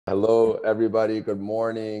Hello, everybody. Good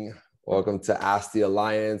morning. Welcome to Ask the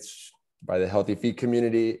Alliance by the Healthy Feet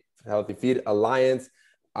community, Healthy Feet Alliance.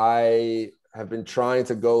 I have been trying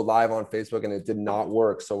to go live on Facebook and it did not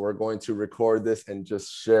work. So we're going to record this and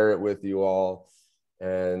just share it with you all.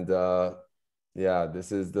 And yeah,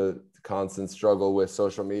 this is the constant struggle with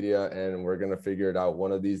social media, and we're going to figure it out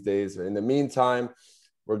one of these days. In the meantime,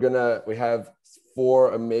 we have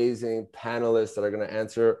 4 amazing panelists that are going to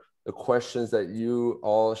answer the questions that you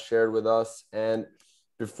all shared with us. And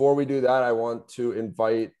before we do that, I want to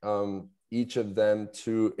invite each of them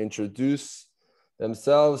to introduce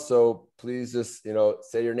themselves. So please just,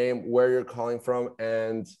 say your name, where you're calling from,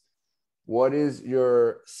 and what is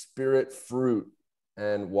your spirit fruit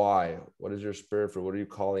and why? What is your spirit fruit? What are you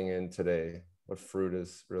calling in today? What fruit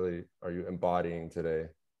are you embodying today?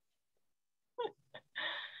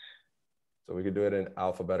 So we could do it in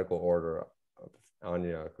alphabetical order.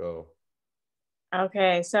 Anya, go.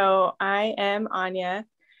 Okay, so I am Anya,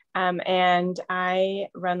 and I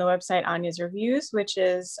run the website Anya's Reviews, which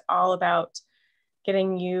is all about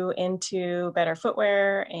getting you into better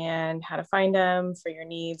footwear and how to find them for your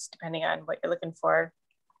needs, depending on what you're looking for.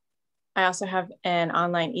 I also have an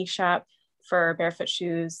online e-shop for barefoot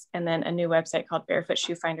shoes, and then a new website called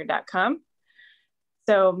barefootshoefinder.com.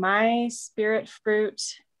 So my spirit fruit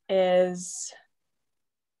is...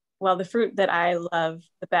 Well, the fruit that I love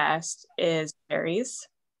the best is berries.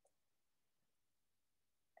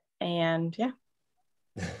 And yeah.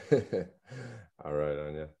 All right,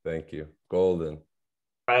 Anya. Thank you. Golden.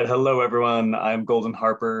 All right. Hello, everyone. I'm Golden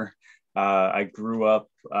Harper. I grew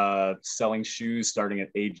up selling shoes starting at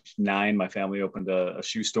age 9. My family opened a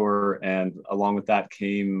shoe store. And along with that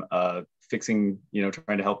came fixing,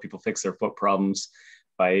 trying to help people fix their foot problems.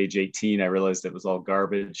 By age 18, I realized it was all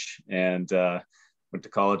garbage, and went to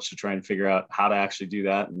college to try and figure out how to actually do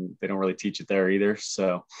that. And they don't really teach it there either.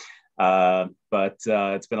 So, but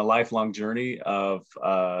it's been a lifelong journey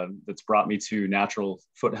that's brought me to natural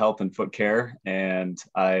foot health and foot care. And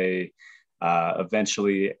I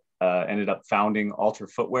eventually ended up founding Alter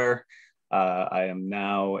Footwear. I am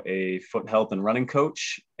now a foot health and running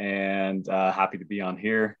coach, and happy to be on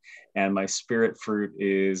here. And my spirit fruit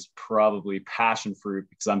is probably passion fruit,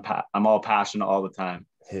 because I'm all passion all the time.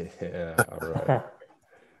 Yeah. All right.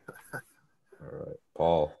 All right,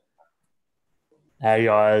 Paul. Hey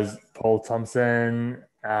guys, Paul Thompson.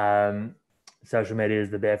 Social media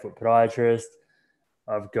is the Barefoot Podiatrist.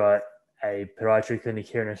 I've got a podiatry clinic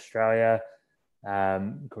here in Australia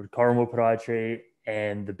called Cornwall Podiatry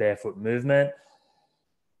and the Barefoot Movement.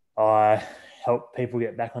 I help people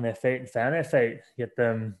get back on their feet and stay on their feet, get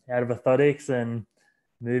them out of orthotics and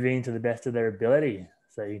moving to the best of their ability.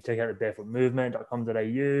 So you can check out the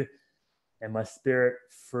barefootmovement.com.au. And my spirit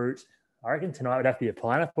fruit, I reckon tonight would have to be a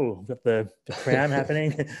pineapple. We've got the crown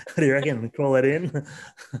happening. What do you reckon? Call it in.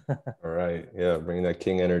 All right. Yeah, bring that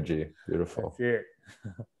king energy. Beautiful. That's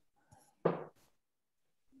it.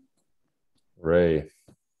 Ray.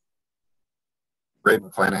 Ray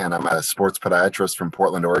McClanahan. I'm a sports podiatrist from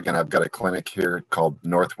Portland, Oregon. I've got a clinic here called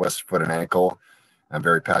Northwest Foot and Ankle. I'm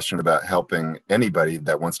very passionate about helping anybody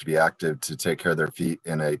that wants to be active to take care of their feet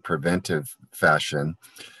in a preventive fashion.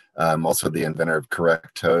 I'm also the inventor of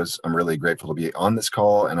Correct Toes. I'm really grateful to be on this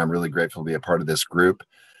call, and I'm really grateful to be a part of this group.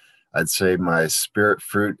 I'd say my spirit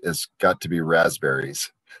fruit has got to be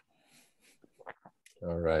raspberries.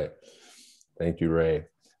 All right. Thank you, Ray.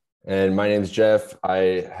 And my name's Jeff.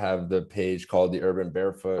 I have the page called The Urban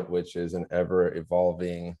Barefoot, which is an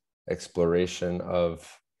ever-evolving exploration of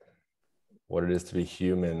what it is to be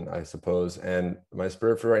human, I suppose. And my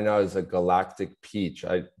spirit fruit right now is a galactic peach.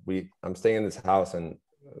 I'm staying in this house, and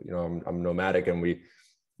I'm nomadic, and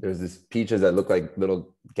there's these peaches that look like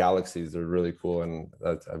little galaxies. They're really cool, and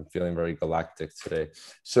I'm feeling very galactic today.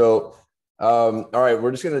 So, all right,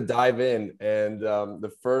 we're just gonna dive in, and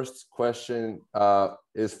the first question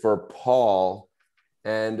is for Paul.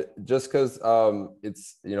 And just because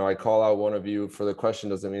it's, I call out one of you for the question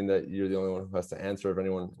doesn't mean that you're the only one who has to answer if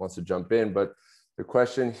anyone wants to jump in. But the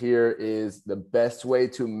question here is the best way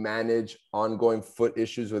to manage ongoing foot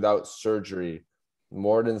issues without surgery.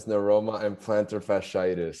 Morden's neuroma and plantar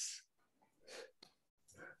fasciitis.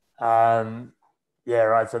 Yeah,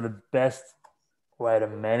 right. So the best way to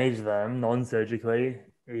manage them non-surgically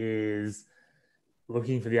is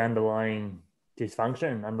looking for the underlying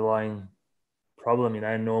dysfunction, underlying problem.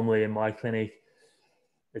 Normally in my clinic,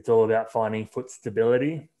 it's all about finding foot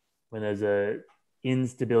stability. When there's a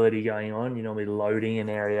instability going on, you're normally loading an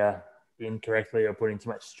area incorrectly or putting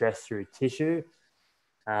too much stress through tissue.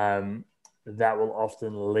 That will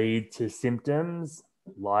often lead to symptoms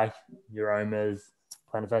like neuromas,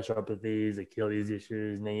 plantar fasciopathies, Achilles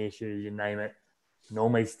issues, knee issues, you name it,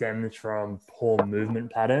 normally stems from poor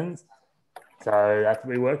movement patterns. So that's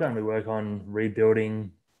what we work on. We work on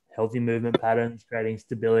rebuilding healthy movement patterns, creating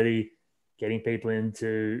stability, getting people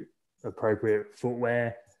into appropriate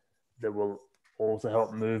footwear that will also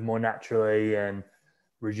help move more naturally and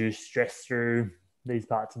reduce stress through these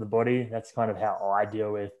parts of the body. That's kind of how I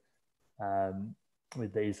deal with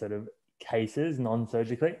these sort of cases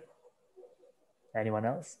non-surgically. Anyone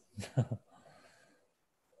else?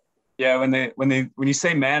 Yeah, when you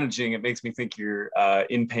say managing, it makes me think you're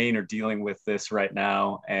in pain or dealing with this right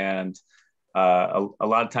now. And a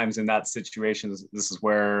lot of times in that situation, this is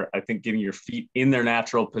where I think getting your feet in their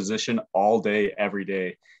natural position all day, every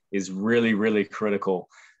day is really, really critical.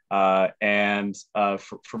 For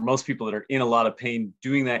most people that are in a lot of pain,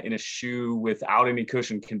 doing that in a shoe without any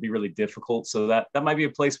cushion can be really difficult. So that might be a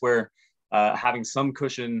place where having some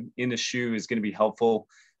cushion in the shoe is going to be helpful.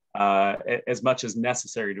 As much as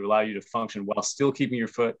necessary to allow you to function while still keeping your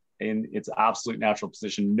foot in its absolute natural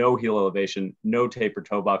position, no heel elevation, no taper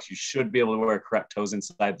toe box. You should be able to wear correct toes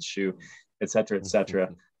inside the shoe, et cetera, et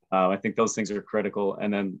cetera. I think those things are critical.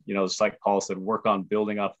 And then, just like Paul said, work on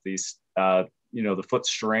building up these, the foot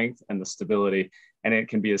strength and the stability. And it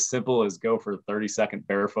can be as simple as go for a 30-second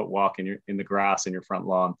barefoot walk in the grass in your front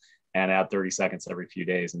lawn and add 30 seconds every few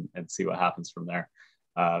days and see what happens from there.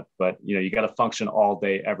 But you got to function all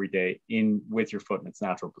day, every day with your foot in its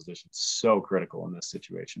natural position. So critical in this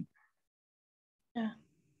situation. Yeah.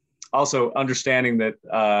 Also understanding that,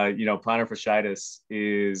 plantar fasciitis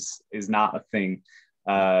is not a thing.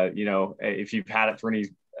 If you've had it for any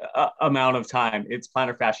amount of time, it's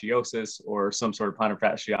plantar fasciosis or some sort of plantar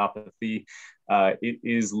fasciopathy. It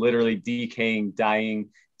is literally decaying, dying,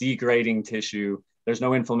 degrading tissue. There's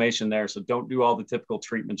no inflammation there. So don't do all the typical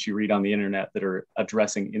treatments you read on the internet that are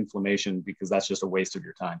addressing inflammation, because that's just a waste of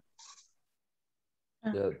your time.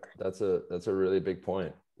 Yeah, that's a really big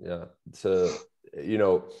point. Yeah. So,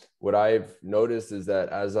 what I've noticed is that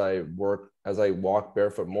as I walk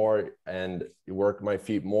barefoot more and work my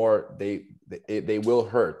feet more, they will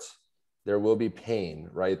hurt. There will be pain,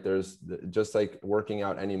 right? There's just like working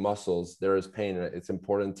out any muscles, there is pain. It's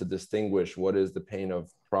important to distinguish what is the pain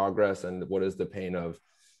of progress and what is the pain of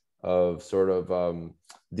sort of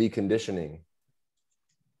deconditioning.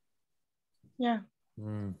 Yeah.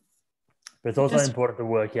 But it's also important to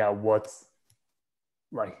work out what's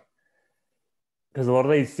like, because a lot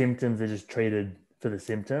of these symptoms are just treated for the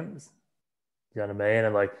symptoms. You know what I mean?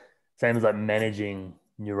 And like, same as like managing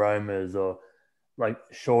neuromas, or like,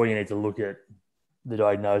 sure, you need to look at the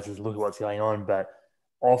diagnosis, look at what's going on, but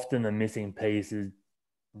often the missing piece is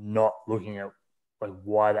not looking at like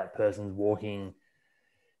why that person's walking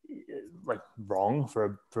like wrong,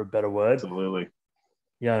 for a better word. Absolutely.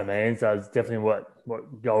 You know what I mean? So it's definitely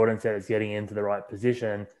what Golden said, is getting into the right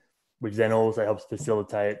position, which then also helps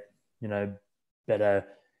facilitate, better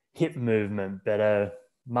hip movement, better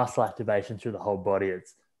muscle activation through the whole body.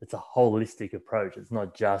 It's a holistic approach. It's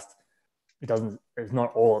not just, it's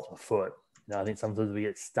not all at the foot. I think sometimes we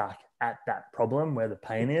get stuck at that problem where the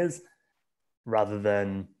pain is, rather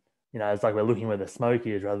than, it's like we're looking where the smoke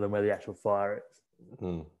is rather than where the actual fire is.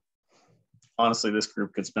 Mm. Honestly, this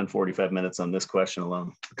group could spend 45 minutes on this question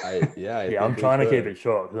alone. I'm trying to keep it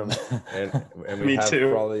short. and we Me have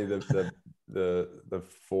too. Probably the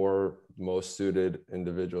four most suited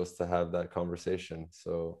individuals to have that conversation.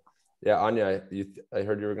 So yeah, Anya, I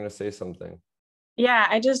heard you were going to say something. Yeah,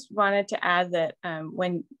 I just wanted to add that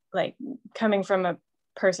when, like, coming from a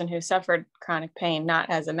person who suffered chronic pain, not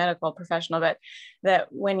as a medical professional, but that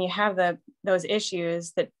when you have those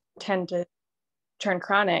issues that tend to turn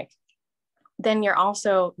chronic, then you're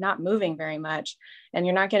also not moving very much, and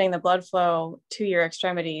you're not getting the blood flow to your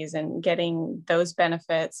extremities and getting those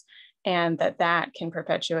benefits, and that can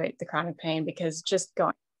perpetuate the chronic pain, because just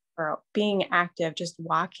going or being active, just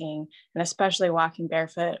walking, and especially walking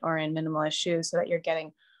barefoot or in minimalist shoes so that you're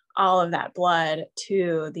getting all of that blood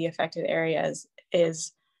to the affected areas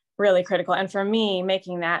is really critical. And for me,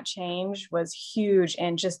 making that change was huge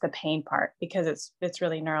in just the pain part, because it's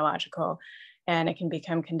really neurological and it can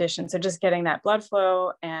become conditioned. So just getting that blood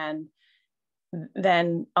flow, and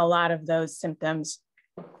then a lot of those symptoms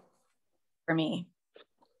for me.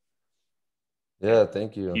 Yeah,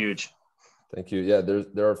 thank you. Huge. Thank you. Yeah,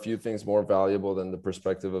 there are a few things more valuable than the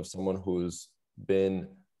perspective of someone who's been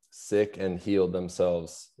sick and healed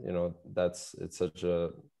themselves. It's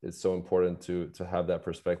so important to have that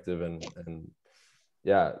perspective, and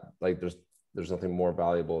yeah, like there's nothing more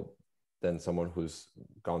valuable than someone who's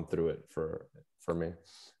gone through it for me.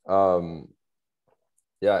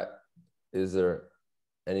 Yeah. Is there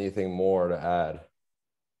anything more to add?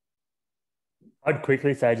 I'd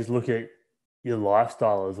quickly say just look at your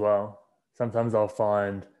lifestyle as well. Sometimes I'll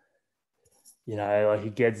find, like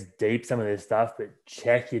it gets deep, some of this stuff, but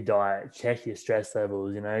check your diet, check your stress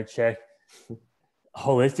levels, check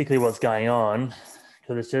holistically what's going on,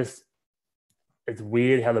 because it's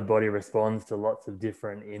weird how the body responds to lots of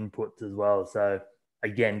different inputs as well. So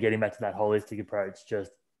again, getting back to that holistic approach,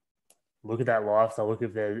 just look at that lifestyle, look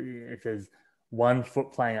if there's one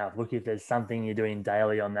foot playing up, look if there's something you're doing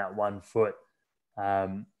daily on that one foot. I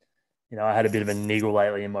had a bit of a niggle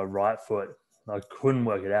lately in my right foot. I couldn't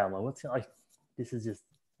work it out. I'm like, I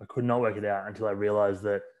could not work it out until I realized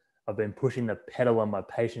that I've been pushing the pedal on my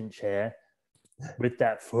patient chair with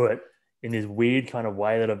that foot in this weird kind of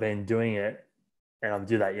way that I've been doing it. And I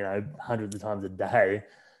do that, hundreds of times a day,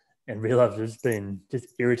 and realized I've just been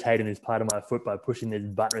irritating this part of my foot by pushing this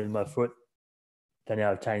button in my foot. So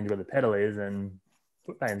now I've changed where the pedal is and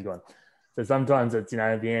foot pain's gone. So sometimes it's, the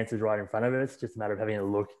answer's right in front of us. It's just a matter of having a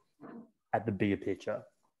look at the bigger picture.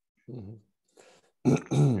 Mm-hmm.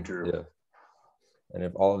 Yeah. And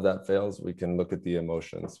if all of that fails, we can look at the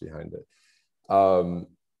emotions behind it.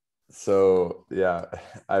 So yeah,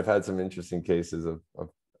 I've had some interesting cases of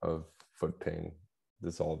foot pain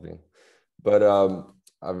dissolving, but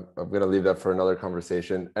I'm going to leave that for another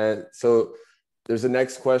conversation. And so there's a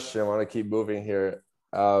next question. I want to keep moving here.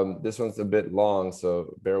 This one's a bit long,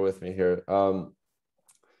 so bear with me here.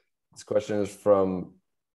 This question is from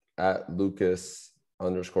 @Lucas_RLBG,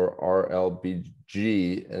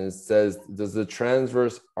 and it says, does the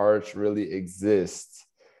transverse arch really exist?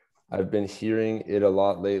 I've been hearing it a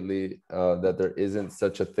lot lately, that there isn't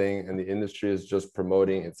such a thing, and the industry is just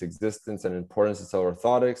promoting its existence and importance to sell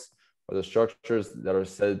orthotics. Are the structures that are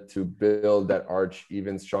said to build that arch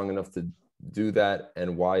even strong enough to do that?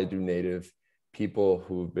 And why do native people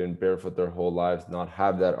who've been barefoot their whole lives not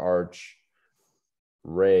have that arch?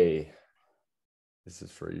 Ray, this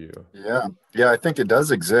is for you. Yeah, I think it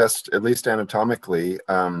does exist, at least anatomically.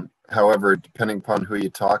 However, depending upon who you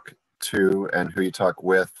talk to and who you talk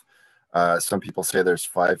with, some people say there's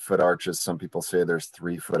 5-foot arches. Some people say there's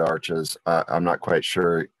 3-foot arches. I'm not quite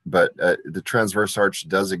sure, but the transverse arch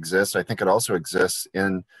does exist. I think it also exists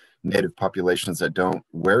in native populations that don't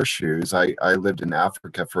wear shoes. I lived in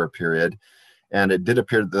Africa for a period, and it did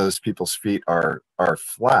appear that those people's feet are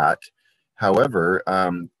flat. However,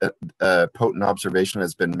 a potent observation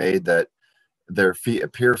has been made that their feet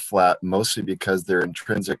appear flat mostly because their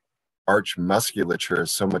intrinsic arch musculature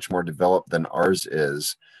is so much more developed than ours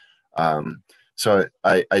is. So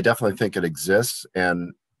I definitely think it exists,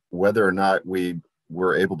 and whether or not we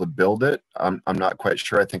were able to build it, I'm not quite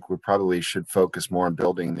sure. I think we probably should focus more on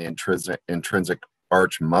building the intrinsic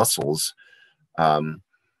arch muscles,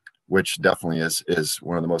 which definitely is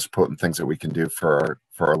one of the most potent things that we can do for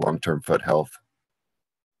our long-term foot health.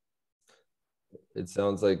 It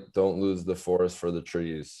sounds like don't lose the forest for the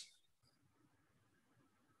trees.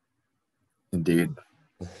 Indeed.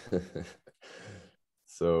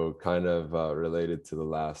 So kind of related to the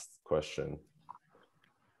last question.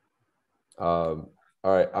 All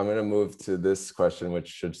right, I'm going to move to this question, which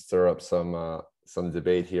should stir up some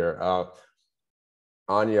debate here.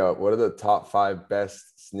 Anya, what are the top 5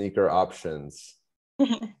 best sneaker options?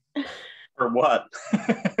 For what?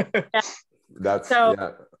 That's so,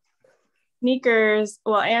 yeah. Sneakers,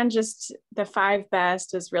 well, and just the 5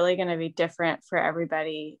 best is really going to be different for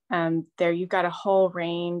everybody. There you've got a whole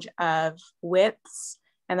range of widths,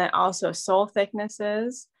 and then also sole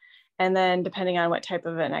thicknesses. And then depending on what type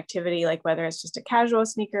of an activity, like whether it's just a casual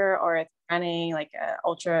sneaker or it's running like an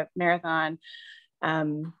ultra marathon.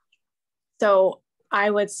 So I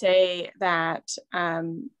would say that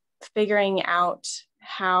figuring out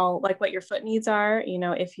what your foot needs are,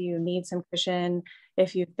 if you need some cushion,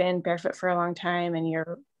 if you've been barefoot for a long time and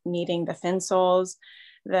you're needing the thin soles,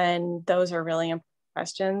 then those are really important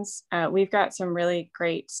questions. We've got some really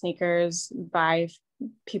great sneakers by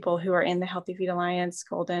people who are in the Healthy Feet Alliance,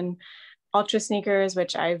 Golden Ultra sneakers,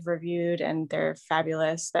 which I've reviewed, and they're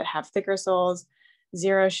fabulous, that have thicker soles.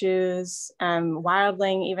 Zero Shoes,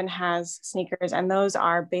 Wildling even has sneakers, and those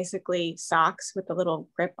are basically socks with a little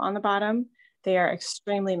grip on the bottom. They are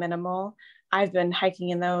extremely minimal. I've been hiking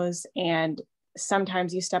in those, and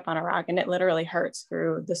sometimes you step on a rock and it literally hurts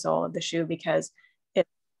through the sole of the shoe because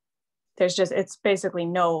it's basically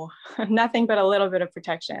nothing but a little bit of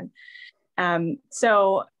protection.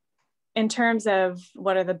 So in terms of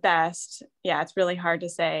what are the best, yeah, it's really hard to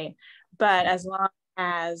say, but as long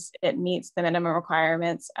as it meets the minimum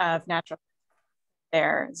requirements of natural,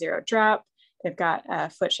 they're zero drop, they've got a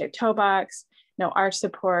foot-shaped toe box, no arch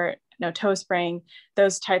support, toe spring,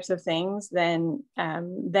 those types of things, then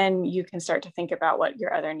you can start to think about what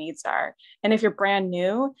your other needs are. And if you're brand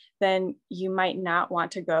new, then you might not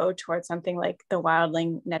want to go towards something like the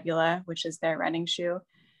Wildling Nebula, which is their running shoe,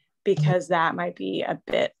 because that might be a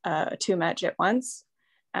bit too much at once.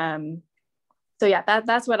 So yeah,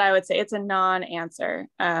 that's what I would say. It's a non-answer,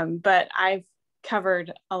 but I've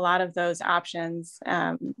covered a lot of those options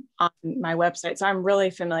on my website. So I'm really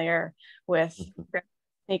familiar with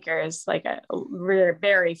sneakers, like we're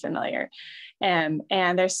very familiar. And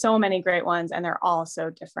there's so many great ones and they're all so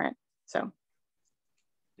different. So.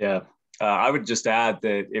 Yeah, I would just add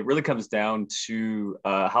that it really comes down to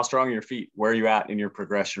how strong are your feet, where are you at in your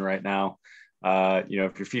progression right now? If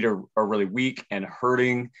your feet are really weak and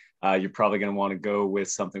hurting, you're probably going to want to go with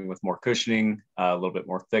something with more cushioning, a little bit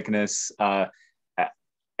more thickness,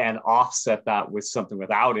 and offset that with something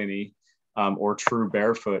without any or true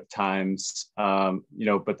barefoot times.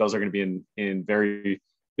 But those are going to be in very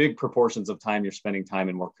big proportions of time you're spending time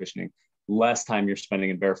in more cushioning, less time you're spending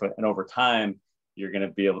in barefoot. And over time, you're going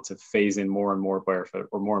to be able to phase in more and more barefoot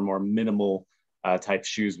or more minimal type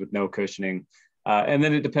shoes with no cushioning. And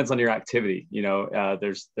then it depends on your activity.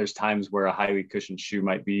 There's times where a highly cushioned shoe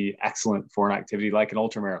might be excellent for an activity like an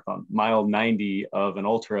ultra marathon. Mile 90 of an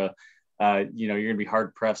ultra, you're going to be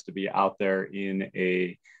hard pressed to be out there in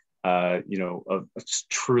a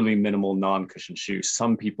truly minimal non-cushioned shoe.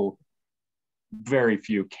 Some people, very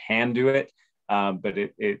few can do it, but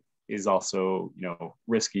it is also,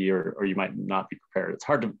 risky, or you might not be prepared.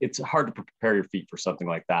 It's hard to prepare your feet for something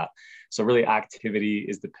like that. So really activity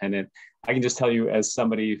is dependent. I can just tell you, as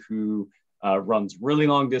somebody who runs really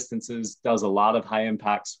long distances, does a lot of high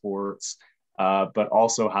impact sports, but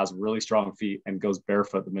also has really strong feet and goes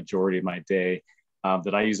barefoot the majority of my day,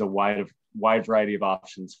 that I use a wide variety of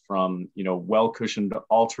options, from, well cushioned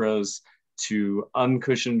ultras to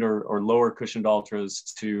uncushioned or lower cushioned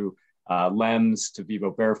ultras to Lems to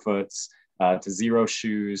Vivo barefoots to zero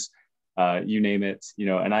shoes, you name it,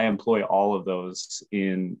 and I employ all of those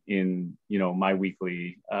in my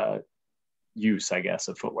weekly use, I guess,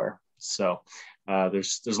 of footwear. So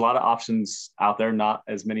there's a lot of options out there, not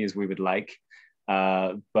as many as we would like,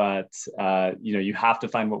 but you have to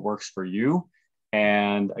find what works for you.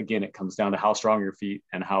 And again, it comes down to how strong are your feet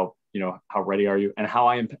and how ready are you, and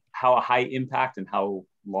how high impact and how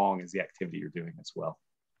long is the activity you're doing as well.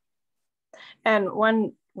 And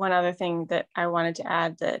one other thing that I wanted to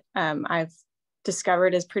add that I've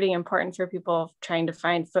discovered is pretty important for people trying to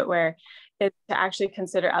find footwear is to actually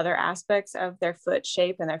consider other aspects of their foot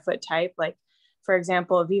shape and their foot type. Like, for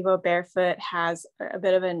example, Vivo Barefoot has a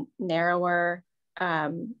bit of a narrower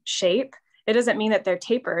shape. It doesn't mean that they're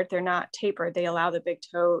tapered. They're not tapered. They allow the big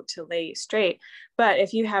toe to lay straight. But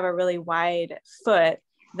if you have a really wide foot,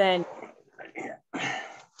 then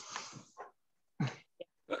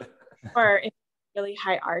or if really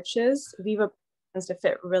high arches, Vivo tends to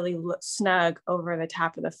fit really snug over the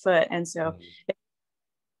top of the foot. And so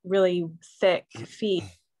really thick feet,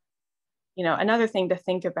 another thing to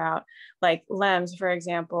think about, like Lems, for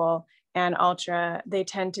example, and Ultra, they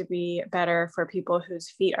tend to be better for people whose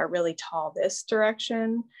feet are really tall this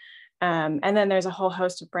direction. And then there's a whole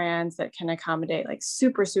host of brands that can accommodate like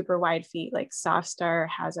super, super wide feet, like Softstar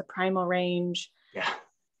has a primal range. Yeah,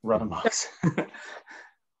 run amok.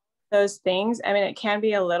 Those things, I mean, it can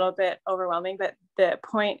be a little bit overwhelming, but the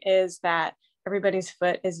point is that everybody's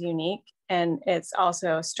foot is unique, and it's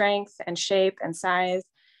also strength and shape and size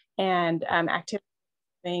and activity.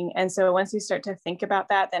 And so once you start to think about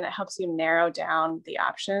that, then it helps you narrow down the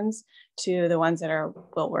options to the ones that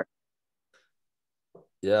will work.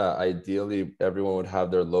 Yeah, ideally everyone would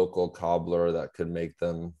have their local cobbler that could make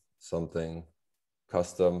them something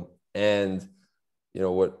custom. And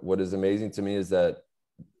what is amazing to me is that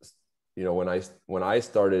when I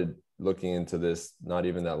started looking into this not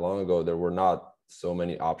even that long ago, there were not so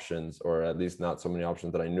many options, or at least not so many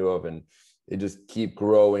options that I knew of, and they just keep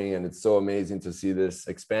growing. And it's so amazing to see this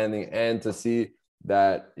expanding, and to see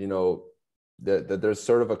that that there's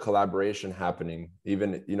sort of a collaboration happening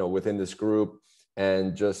even within this group,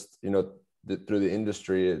 and just through the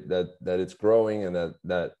industry, that it's growing, and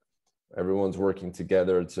that everyone's working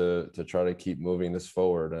together to try to keep moving this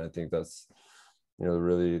forward. And I think that's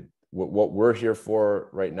really what we're here for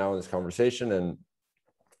right now in this conversation,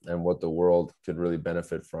 and what the world could really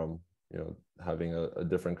benefit from, having a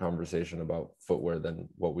different conversation about footwear than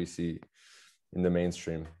what we see in the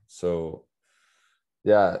mainstream. So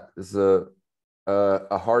yeah, it's a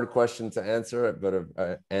hard question to answer,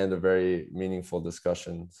 but and a very meaningful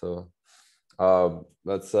discussion. So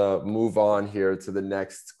let's move on here to the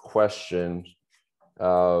next question.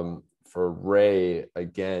 for Ray,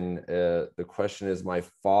 again, the question is, my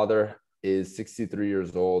father is 63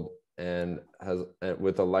 years old and has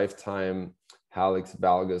with a lifetime hallux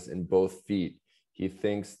valgus in both feet. He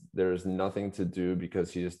thinks there's nothing to do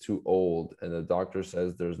because he is too old, and the doctor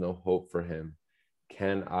says there's no hope for him.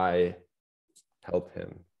 Can I help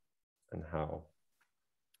him, and how?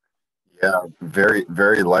 Yeah, very,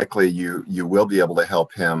 very likely you will be able to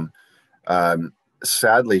help him.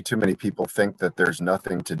 Sadly, too many people think that there's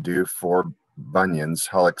nothing to do for bunions,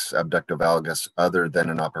 hallux abductovalgus, other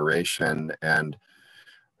than an operation, and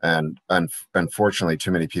unfortunately,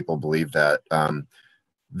 too many people believe that.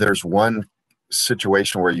 There's one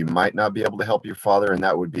situation where you might not be able to help your father, and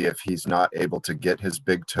that would be if he's not able to get his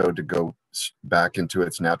big toe to go back into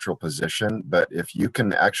its natural position. But if you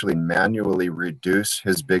can actually manually reduce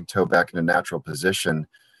his big toe back into natural position,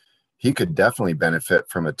 he could definitely benefit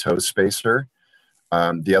from a toe spacer.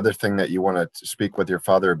 The other thing that you want to speak with your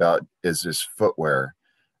father about is his footwear.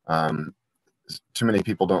 Too many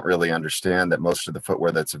people don't really understand that most of the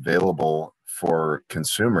footwear that's available for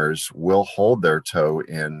consumers will hold their toe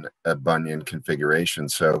in a bunion configuration.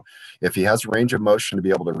 So if he has range of motion to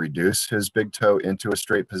be able to reduce his big toe into a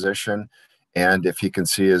straight position, and if he can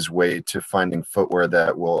see his way to finding footwear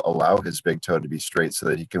that will allow his big toe to be straight so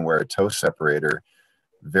that he can wear a toe separator,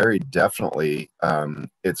 very definitely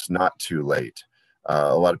it's not too late.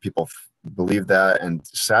 A lot of people believe that, and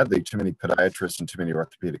sadly, too many podiatrists and too many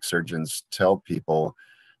orthopedic surgeons tell people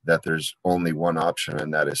that there's only one option,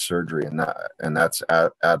 and that is surgery, and that's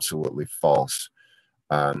absolutely false.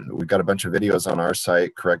 We've got a bunch of videos on our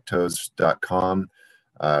site, correcttoes.com.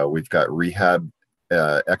 We've got rehab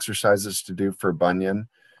exercises to do for bunion,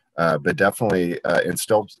 but definitely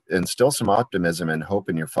instill some optimism and hope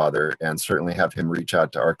in your father, and certainly have him reach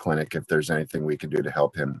out to our clinic if there's anything we can do to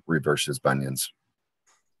help him reverse his bunions.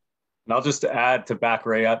 And I'll just add to back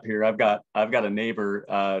Ray up here. I've got a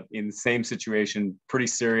neighbor in the same situation, pretty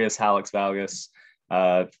serious hallux valgus,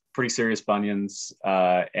 pretty serious bunions,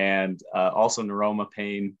 and also neuroma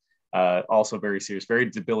pain, also very serious, very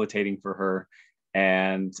debilitating for her.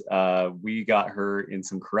 And we got her in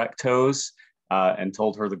some correct toes and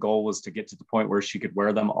told her the goal was to get to the point where she could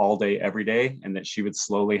wear them all day, every day, and that she would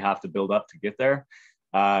slowly have to build up to get there.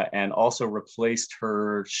 And also replaced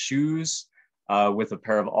her shoes with a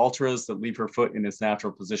pair of Ultras that leave her foot in its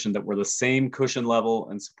natural position, that were the same cushion level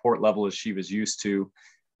and support level as she was used to,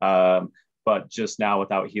 but just now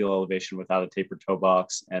without heel elevation, without a tapered toe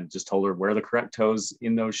box, and just told her wear the correct toes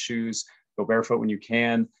in those shoes, go barefoot when you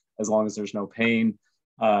can, as long as there's no pain,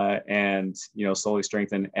 and slowly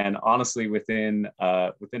strengthen. And honestly, within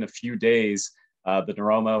a few days, the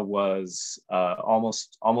neuroma was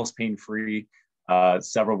almost pain-free.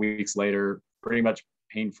 Several weeks later, pretty much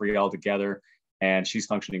pain-free altogether. And she's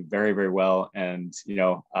functioning very, very well. And,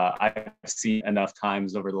 I've seen enough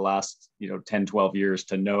times over the last, 10, 12 years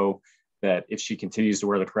to know that if she continues to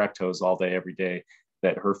wear the correct toes all day, every day,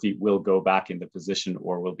 that her feet will go back into position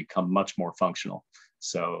or will become much more functional.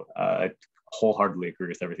 So I wholeheartedly agree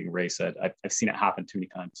with everything Ray said. I've seen it happen too many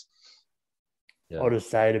times. Yeah. I'll just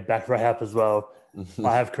say to back Ray up as well,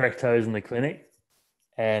 I have correct toes in the clinic,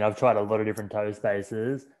 and I've tried a lot of different toe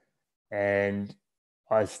spaces, and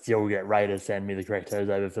I still get Ray to send me the correct toes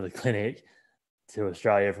over for the clinic to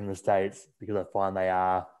Australia from the States, because I find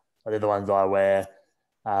they're the ones I wear.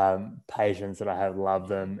 Patients that I have love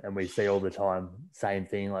them, and we see all the time, same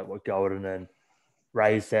thing, like what Golden and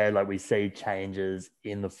Ray said, like we see changes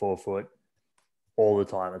in the forefoot all the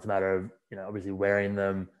time. It's a matter of, obviously wearing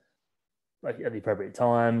them like at the appropriate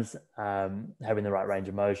times, having the right range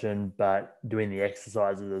of motion, but doing the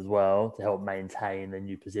exercises as well to help maintain the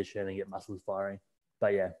new position and get muscles firing.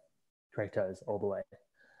 But yeah, correct toes all the way.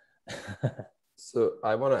 So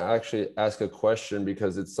I want to actually ask a question,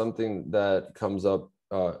 because it's something that comes up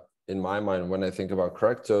in my mind when I think about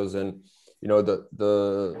correct toes. And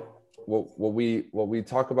what we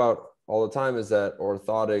talk about all the time is that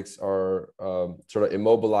orthotics are sort of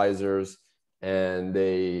immobilizers, and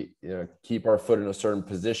they keep our foot in a certain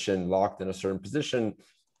position, locked in a certain position.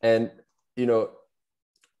 And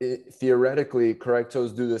theoretically, correct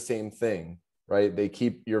toes do the same thing, right? They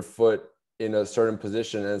keep your foot in a certain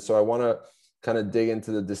position. And so I want to kind of dig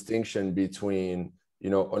into the distinction between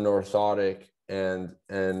an orthotic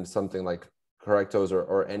and something like correct toes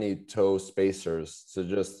or any toe spacers. So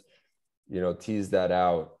just tease that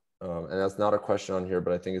out. And that's not a question on here,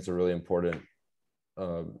 but I think it's a really important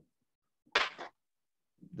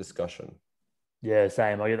discussion. Yeah,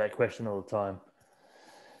 same. I get that question all the time.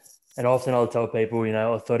 And often I'll tell people,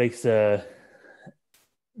 orthotics are,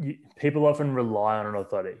 people often rely on an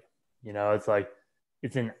orthotic. It's like,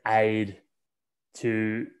 it's an aid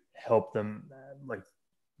to help them like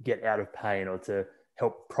get out of pain or to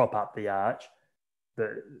help prop up the arch.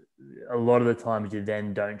 But a lot of the times you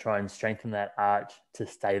then don't try and strengthen that arch to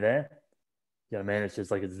stay there. You know what I mean? It's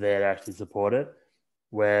just like it's there to actually support it.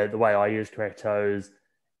 Where the way I use correct toes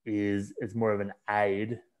is it's more of an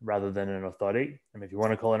aid rather than an orthotic. I mean, if you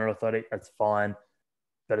want to call it an orthotic, that's fine.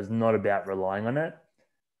 But it's not about relying on it.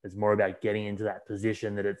 It's more about getting into that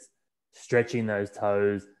position that it's stretching those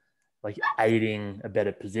toes, like aiding a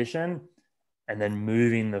better position, and then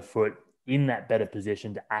moving the foot in that better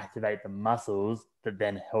position to activate the muscles that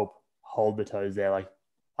then help hold the toes there. Like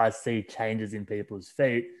I see changes in people's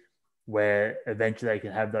feet where eventually they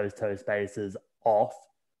can have those toe spaces off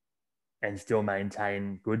and still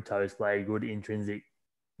maintain good toe splay, good intrinsic,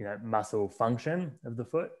 muscle function of the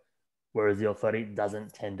foot. Whereas the orthotic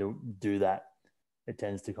doesn't tend to do that. It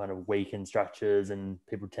tends to kind of weaken structures, and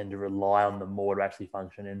people tend to rely on them more to actually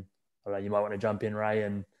function in. I don't know, you might want to jump in, Ray,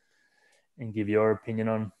 and give your opinion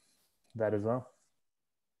on that as well.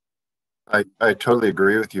 I totally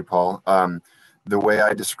agree with you, Paul. The way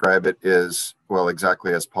I describe it is, well,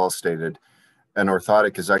 exactly as Paul stated, an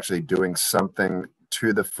orthotic is actually doing something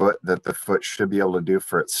to the foot that the foot should be able to do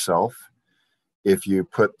for itself. If you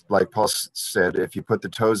put, like Paul said, if you put the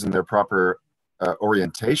toes in their proper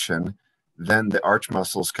orientation, then the arch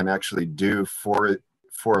muscles can actually do for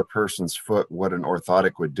a person's foot what an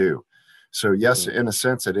orthotic would do. So yes, in a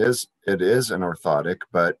sense, it is an orthotic,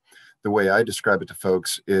 but the way I describe it to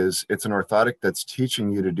folks is it's an orthotic that's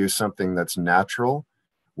teaching you to do something that's natural,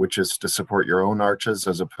 which is to support your own arches,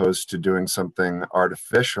 as opposed to doing something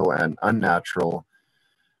artificial and unnatural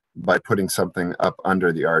by putting something up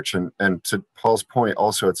under the arch. And to Paul's point,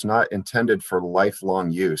 also, it's not intended for lifelong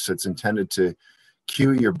use. It's intended to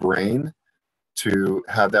cue your brain to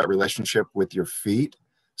have that relationship with your feet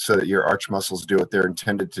so that your arch muscles do what they're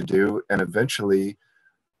intended to do, and eventually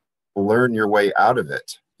learn your way out of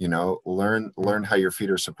it. Learn how your feet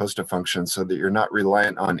are supposed to function so that you're not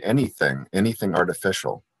reliant on anything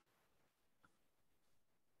artificial.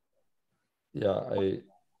 Yeah,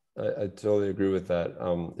 I totally agree with that.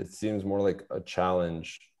 It seems more like a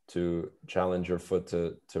challenge to challenge your foot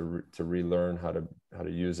to relearn how to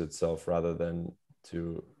use itself, rather than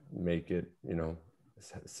to make it,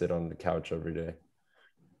 sit on the couch every day.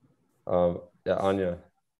 Yeah, Anya.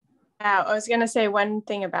 Yeah, I was going to say one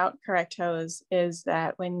thing about correct toes is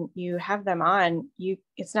that when you have them on,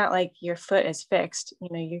 it's not like your foot is fixed.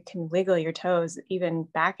 You can wiggle your toes even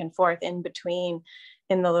back and forth in between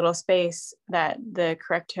in the little space that the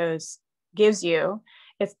correct toes gives you.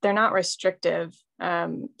 They're not restrictive.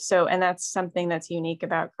 And that's something that's unique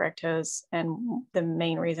about correct toes, and the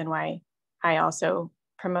main reason why I also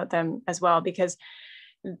promote them as well, because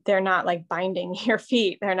they're not like binding your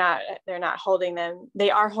feet. They're not holding them.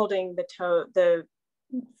 They are holding the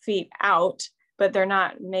feet out, but they're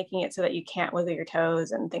not making it so that you can't wiggle your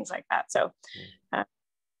toes and things like that. So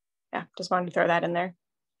yeah, just wanted to throw that in there.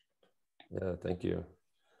 Yeah, thank you.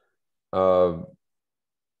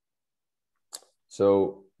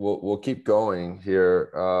 So we'll keep going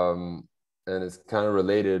here. And it's kind of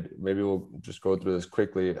related. Maybe we'll just go through this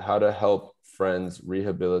quickly. How to help friends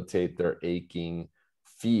rehabilitate their aching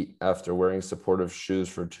feet after wearing supportive shoes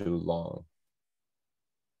for too long.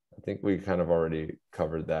 I think we kind of already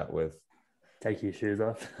covered that with take your shoes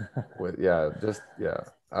off. If you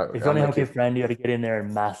want to help your friend, you got to get in there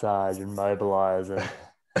and massage and mobilize and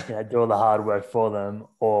do all the hard work for them,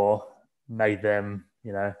 or make them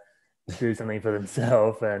do something for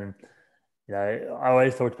themselves. And I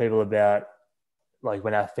always talk to people about, like,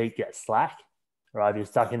 when our feet get slack, right? If you're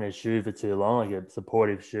stuck in a shoe for too long, like a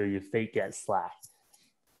supportive shoe, your feet get slack.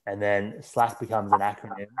 And then SLAC becomes an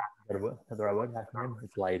acronym. Is that the right word? Acronym?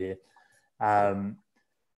 It's late here.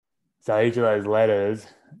 So each of those letters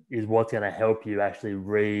is what's going to help you actually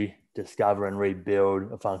rediscover and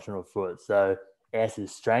rebuild a functional foot. So S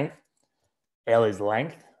is strength, L is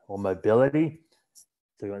length or mobility.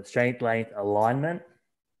 So you want strength, length, alignment.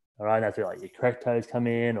 All right, that's where like your correct toes come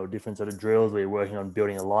in, or different sort of drills where you're working on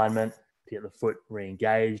building alignment to get the foot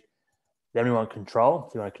re-engaged. Then we want control.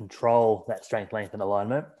 So you want to control that strength, length, and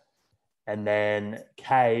alignment. And then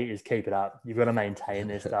K is keep it up. You've got to maintain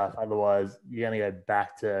this stuff. Otherwise, you're going to go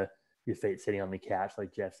back to your feet sitting on the couch,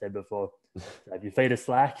 like Jeff said before. So if your feet are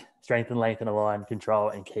slack, strengthen, lengthen, align, control,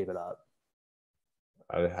 and keep it up.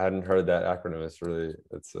 I hadn't heard that acronym. It's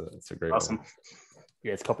a great awesome one.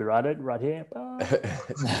 Yeah, it's copyrighted right here.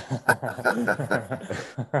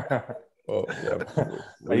 Well, yeah,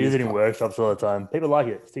 I use it in workshops all the time. People like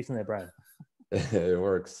it. It sticks in their brain. It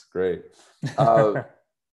works great.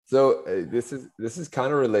 So this is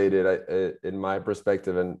kind of related in my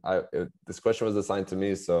perspective, and this question was assigned to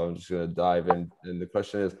me, so I'm just going to dive in. And the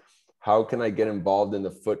question is, how can I get involved in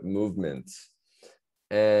the foot movement?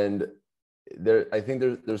 And I think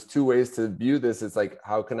there's two ways to view this. It's like,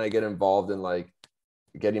 how can I get involved in like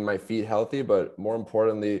getting my feet healthy? But more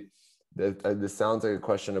importantly, this sounds like a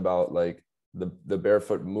question about like the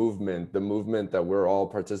barefoot movement, the movement that we're all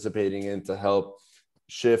participating in to help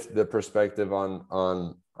shift the perspective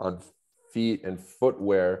on feet and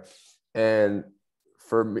footwear. And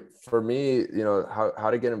for me, you know, how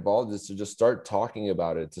to get involved is to just start talking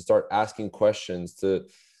about it, to start asking questions, to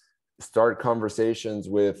start conversations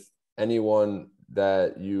with anyone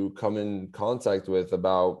that you come in contact with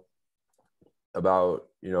about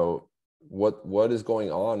you know, what is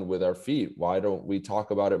going on with our feet. Why don't we talk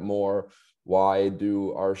about it more? Why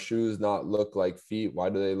do our shoes not look like feet? Why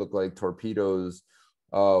do they look like torpedoes?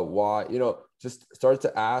 Why, you know, just start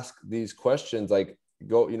to ask these questions. Like,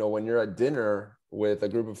 go, you know, when you're at dinner with a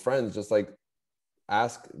group of friends, just like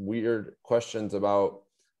ask weird questions about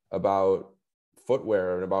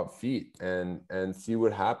footwear and about feet, and see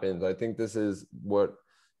what happens. I think this is what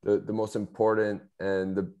the most important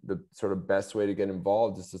and the sort of best way to get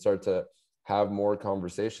involved is to start to have more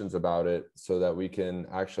conversations about it, so that we can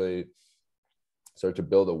actually start to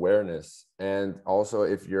build awareness. And also,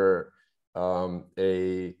 if you're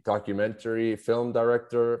a documentary film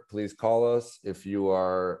director, please call us. If you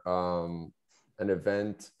are an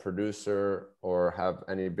event producer or have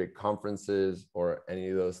any big conferences or any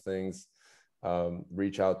of those things,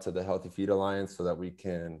 reach out to the Healthy Feet Alliance so that we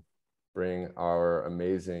can bring our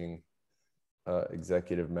amazing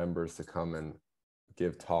executive members to come and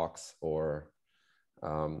give talks, or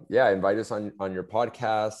invite us on your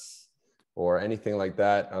podcasts or anything like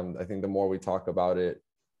that. I think the more we talk about it,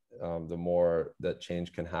 the more that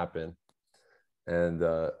change can happen. And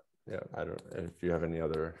I don't know if you have any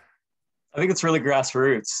other. I think it's really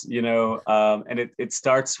grassroots, you know, and it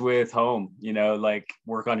starts with home, you know, like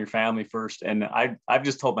work on your family first. And I've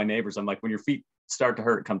just told my neighbors, I'm like, when your feet start to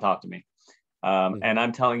hurt, come talk to me. And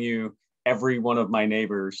I'm telling you, every one of my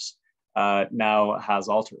neighbors now has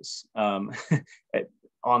Ultras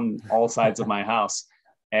on all sides of my house,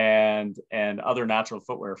 and other natural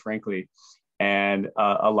footwear, frankly. And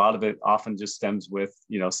a lot of it often just stems with,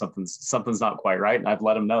 you know, something's not quite right. And I've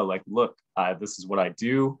let them know, like, look, this is what I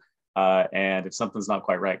do. And if something's not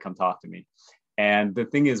quite right, come talk to me. And the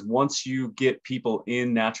thing is, once you get people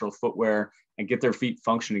in natural footwear and get their feet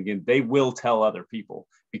functioning again, they will tell other people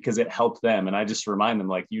because it helped them. And I just remind them,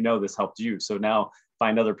 like, you know, this helped you. So now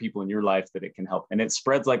find other people in your life that it can help. And it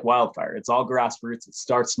spreads like wildfire. It's all grassroots. It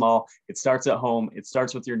starts small. It starts at home. It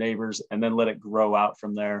starts with your neighbors, and then let it grow out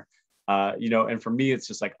from there. You know, and for me, it's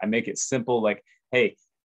just like, I make it simple. Like, hey,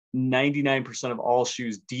 99% of all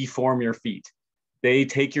shoes deform your feet. They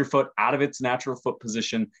take your foot out of its natural foot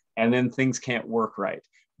position, and then things can't work right.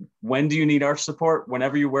 When do you need our support?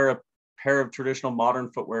 Whenever you wear a pair of traditional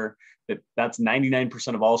modern footwear, that's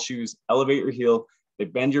 99% of all shoes. Elevate your heel, they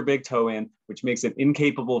bend your big toe in, which makes it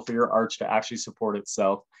incapable for your arch to actually support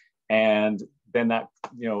itself. And then that,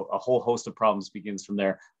 you know, a whole host of problems begins from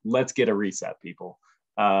there. Let's get a reset, people.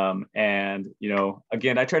 And, you know,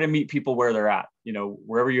 again, I try to meet people where they're at, you know,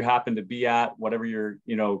 wherever you happen to be at, whatever your,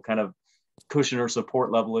 you know, kind of cushion or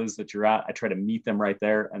support level is that you're at. I try to meet them right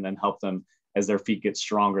there and then help them as their feet get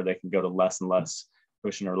stronger. They can go to less and less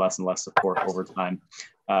cushion or less and less support over time.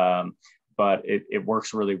 But it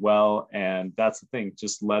works really well. And that's the thing,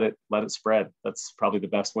 just let it spread. That's probably the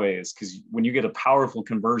best way, is because when you get a powerful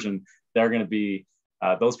conversion, they're going to be,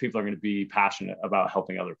 those people are going to be passionate about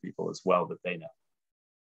helping other people as well that they know.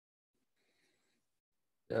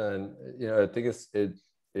 And, you know, I think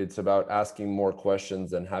it's about asking more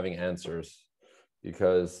questions than having answers,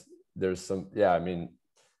 because there's some, I mean,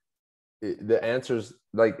 the answers,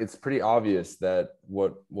 like, it's pretty obvious that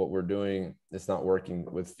what we're doing is not working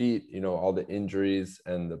with feet. You know, all the injuries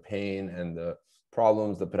and the pain and the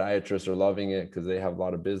problems, the podiatrists are loving it because they have a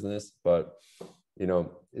lot of business. But, you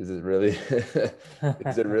know, is it really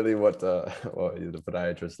is it really what the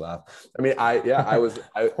podiatrists laugh? I mean, I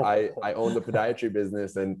own the podiatry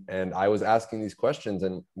business, and I was asking these questions,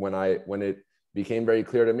 and when it became very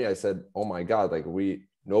clear to me, I said, oh my God, like,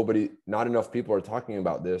 not enough people are talking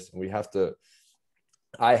about this, and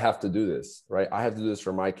I have to do this, right? I have to do this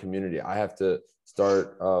for my community. I have to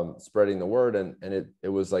start spreading the word. And it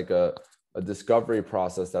was like a discovery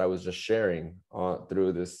process that I was just sharing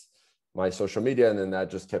through my social media. And then that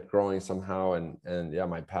just kept growing somehow. And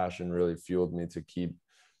my passion really fueled me to keep,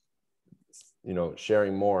 you know,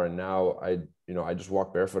 sharing more. And now I just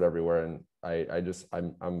walk barefoot everywhere. And I just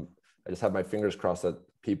have my fingers crossed that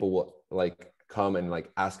people will like come and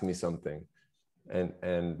like ask me something,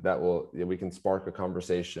 and that will, we can spark a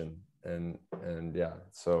conversation. And yeah,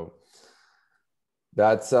 so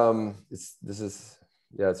that's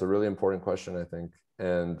it's a really important question, I think.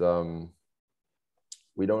 And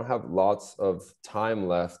we don't have lots of time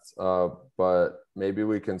left, but maybe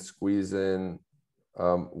we can squeeze in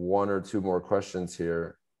one or two more questions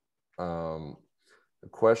here. The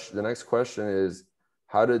next question is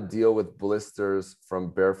how to deal with blisters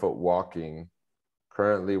from barefoot walking.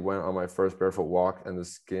 Currently went on my first barefoot walk and the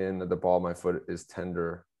skin at the ball of my foot is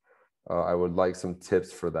tender. I would like some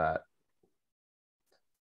tips for that.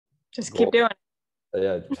 Just keep doing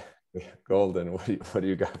it. Yeah. Golden, what do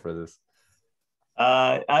you got for this?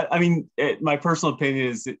 I mean, my personal opinion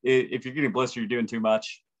is if you're getting a blister, you're doing too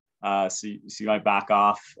much. So you might back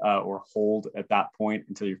off or hold at that point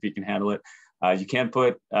until your feet can handle it. You can't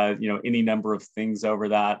put any number of things over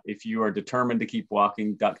that. If you are determined to keep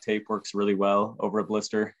walking, duct tape works really well over a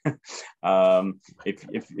blister.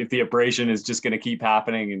 If the abrasion is just going to keep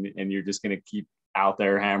happening and you're just going to keep out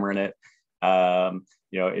there hammering it,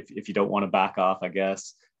 if you don't want to back off, I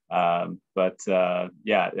guess. I always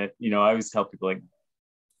tell people, like,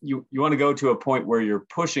 you want to go to a point where you're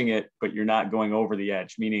pushing it, but you're not going over the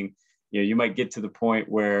edge, meaning, you might get to the point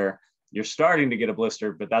where you're starting to get a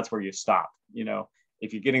blister, but that's where you stop.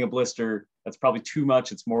 If you're getting a blister, that's probably too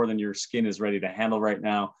much. It's more than your skin is ready to handle right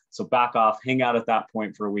now. So back off, hang out at that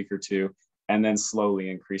point for a week or two, and then slowly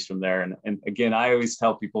increase from there. And again, I always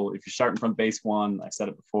tell people, if you're starting from base one, I said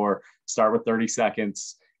it before, start with 30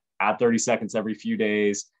 seconds, add 30 seconds every few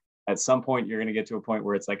days. At some point, you're going to get to a point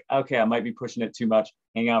where it's like, okay, I might be pushing it too much,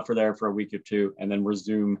 hang out for a week or two, and then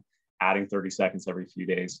resume adding 30 seconds every few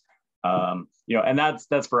days. And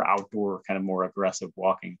that's for outdoor kind of more aggressive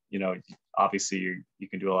walking. Obviously you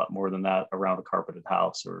can do a lot more than that around a carpeted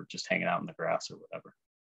house or just hanging out in the grass or whatever.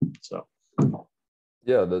 So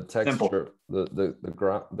yeah, the texture, simple.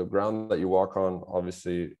 the ground that you walk on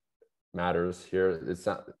obviously matters here. It's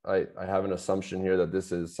not, I have an assumption here that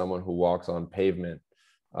this is someone who walks on pavement.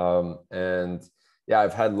 And yeah,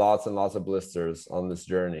 I've had lots and lots of blisters on this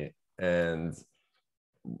journey. And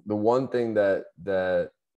the one thing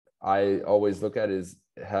that I always look at is,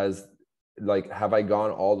 have I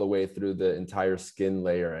gone all the way through the entire skin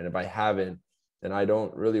layer? And if I haven't, then I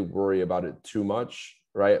don't really worry about it too much,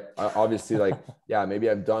 right? Obviously, yeah, maybe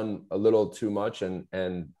I've done a little too much,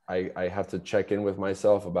 and I have to check in with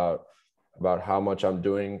myself about how much I'm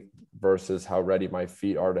doing versus how ready my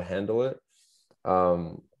feet are to handle it.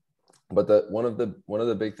 But one of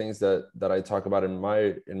the big things that I talk about in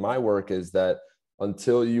my work is that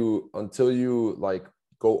until you like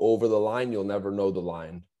go over the line, you'll never know the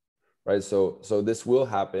line, right? So this will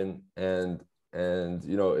happen, and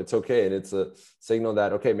it's okay, and it's a signal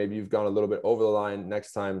that, okay, maybe you've gone a little bit over the line.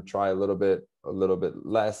 Next time, try a little bit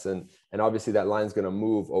less, and obviously that line's going to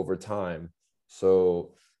move over time.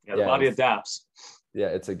 So yeah, the body adapts. Yeah,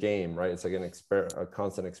 it's a game, right? It's like a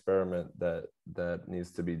constant experiment that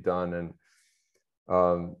needs to be done,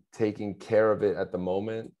 and taking care of it at the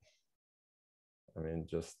moment. I mean,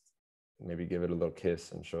 just maybe give it a little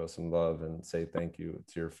kiss and show us some love and say thank you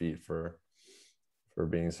to your feet for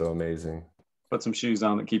being so amazing. Put some shoes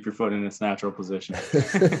on that keep your foot in its natural position.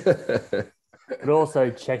 But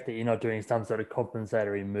also check that you're not doing some sort of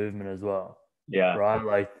compensatory movement as well. Yeah. Right?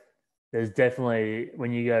 Like, there's definitely,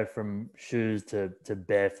 when you go from shoes to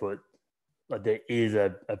barefoot, like, there is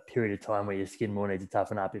a period of time where your skin will need to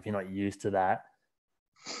toughen up if you're not used to that.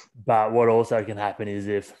 But what also can happen is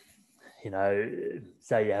if,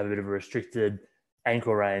 say you have a bit of a restricted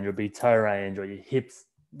ankle range or big toe range, or your hips,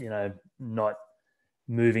 not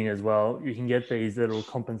moving as well, you can get these little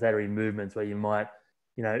compensatory movements where you might,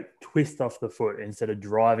 twist off the foot instead of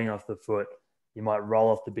driving off the foot. You might roll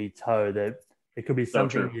off the big toe. That it could be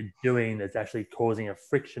something you're doing that's actually causing a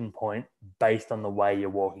friction point based on the way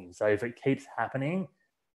you're walking. So if it keeps happening,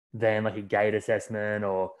 then like a gait assessment,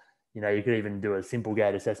 or you could even do a simple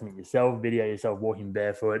gait assessment yourself, video yourself walking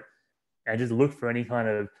barefoot, and just look for any kind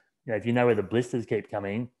of, if you know where the blisters keep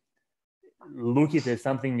coming, look if there's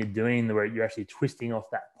something you're doing where you're actually twisting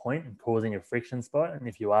off that point and causing a friction spot. And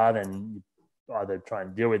if you are, then you either try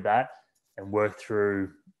and deal with that and work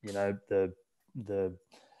through, the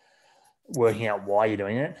working out why you're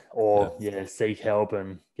doing it, or seek help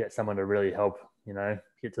and get someone to really help,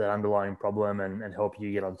 get to that underlying problem and help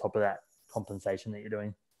you get on top of that compensation that you're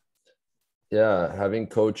doing. Yeah, having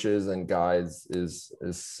coaches and guides is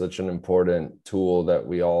such an important tool that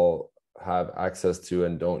we all have access to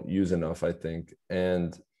and don't use enough, I think.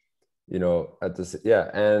 And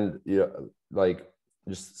like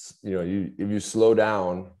just, you know, if you slow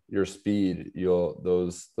down your speed,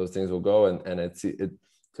 those things will go. And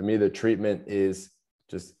to me, the treatment is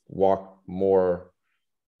just walk more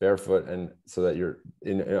barefoot, and so that you're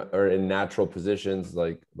in natural positions,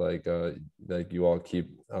 like you all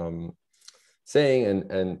keep saying,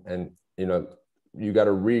 and you know, you got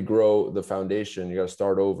to regrow the foundation. You got to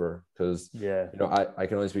start over, because you know, I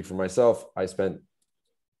can only speak for myself. I spent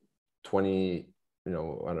 20, you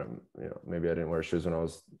know, I don't, you know, maybe I didn't wear shoes when I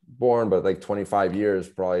was born, but like 25 years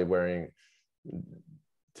probably wearing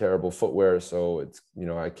terrible footwear. So it's, you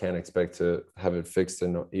know, I can't expect to have it fixed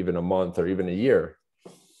in even a month or even a year.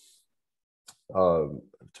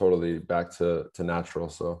 Totally back to natural.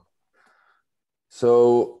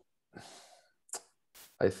 So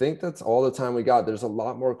I think that's all the time we got. There's a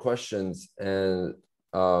lot more questions, and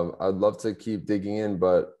I'd love to keep digging in,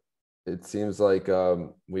 but it seems like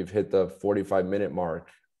we've hit the 45-minute mark.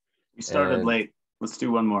 We started late. Let's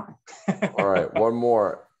do one more. All right, one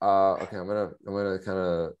more. Okay, I'm gonna kind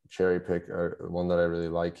of cherry pick one that I really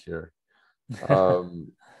like here.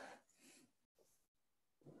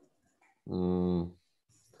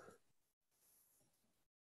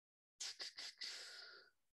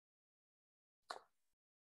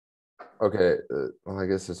 Okay, well, I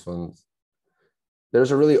guess this one's,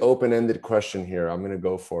 there's a really open-ended question here. I'm gonna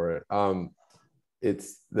go for it.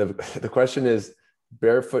 It's the question is,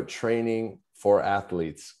 barefoot training for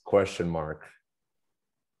athletes, question mark.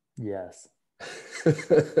 Yes.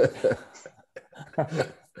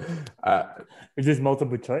 Is this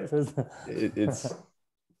multiple choices? It's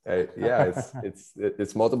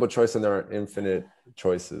multiple choice, and there are infinite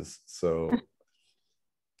choices. So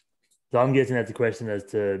I'm guessing that's a question as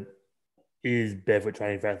to, is barefoot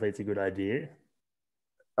training for athletes a good idea?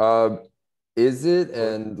 Is it,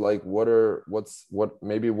 and like what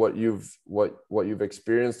you've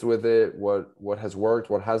experienced with it, what has worked,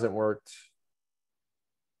 what hasn't worked?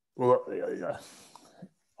 Well,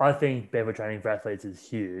 I think barefoot training for athletes is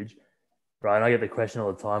huge, right? And I get the question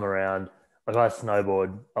all the time around, like, I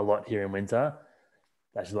snowboard a lot here in winter.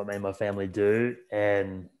 That's just what me and my family do.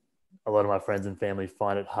 And a lot of my friends and family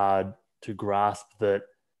find it hard to grasp that,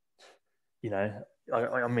 you know,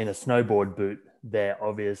 I'm in a snowboard boot there,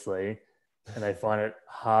 obviously, and they find it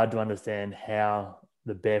hard to understand how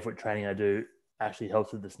the barefoot training I do actually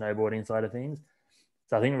helps with the snowboarding side of things.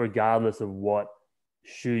 So I think regardless of what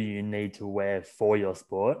shoe you need to wear for your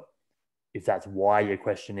sport, if that's why you're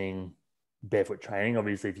questioning barefoot training,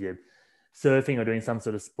 obviously if you're surfing or doing some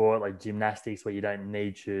sort of sport like gymnastics where you don't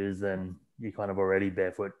need shoes, then you're kind of already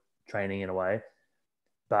barefoot training in a way.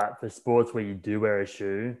 But for sports where you do wear a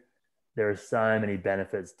shoe, there are so many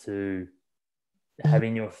benefits to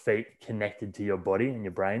having your feet connected to your body and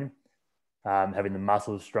your brain, having the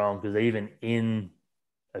muscles strong, because even in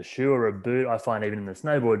a shoe or a boot, I find even in the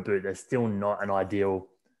snowboard boot, they're still not an ideal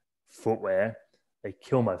footwear. They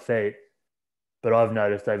kill my feet. But I've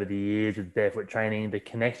noticed over the years with barefoot training, the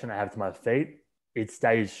connection I have to my feet, it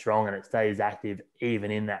stays strong and it stays active even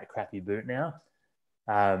in that crappy boot now.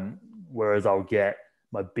 Whereas I'll get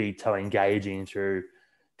my big toe engaging through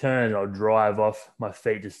turns, I'll drive off my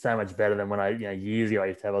feet just so much better than when years ago I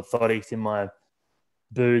used to have orthotics in my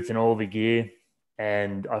boots and all the gear.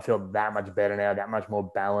 And I feel that much better now, that much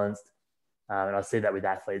more balanced. And I see that with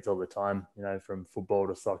athletes all the time, you know, from football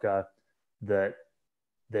to soccer, that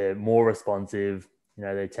they're more responsive, you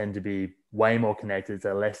know, they tend to be way more connected.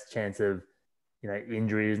 So less chance of, you know,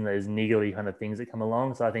 injuries and those niggly kind of things that come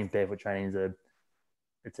along. So I think barefoot training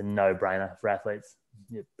it's a no-brainer for athletes.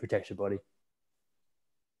 It protects your body.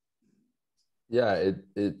 Yeah,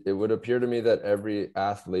 it would appear to me that every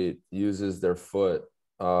athlete uses their foot,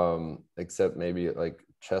 except maybe like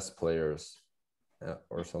chess players,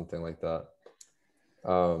 or something like that.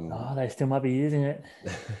 They still might be using it.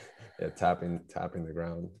 Yeah, tapping the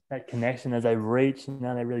ground. That connection as they reach, you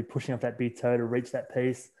know, they're really pushing off that big toe to reach that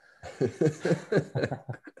piece.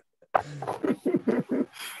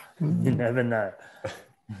 You never know.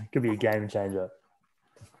 It could be a game changer.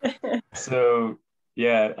 So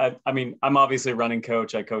yeah, I mean, I'm obviously a running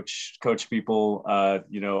coach. I coach people,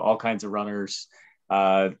 you know, all kinds of runners,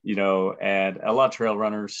 you know, and a lot of trail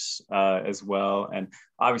runners as well. And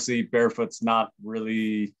obviously barefoot's not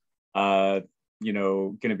really, you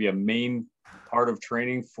know, going to be a main part of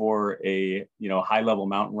training for a, you know, high level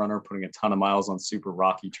mountain runner putting a ton of miles on super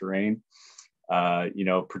rocky terrain. You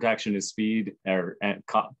know, protection is speed, and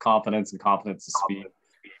confidence, and confidence is speed.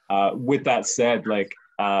 With that said, like,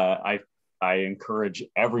 I encourage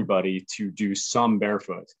everybody to do some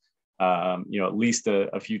barefoot, you know, at least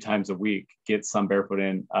a few times a week, get some barefoot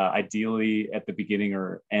in, ideally at the beginning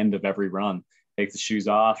or end of every run. Take the shoes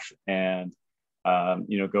off and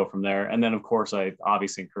go from there. And then of course, I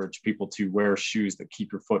obviously encourage people to wear shoes that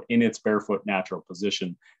keep your foot in its barefoot natural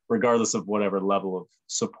position, regardless of whatever level of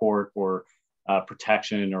support or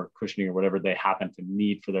protection or cushioning or whatever they happen to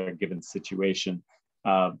need for their given situation.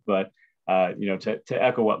 But to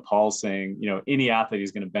echo what Paul's saying, any athlete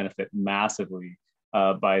is going to benefit massively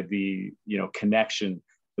by the connection,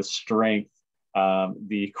 the strength,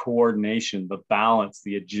 the coordination, the balance,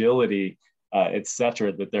 the agility, et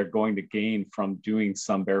cetera, that they're going to gain from doing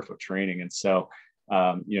some barefoot training. And so,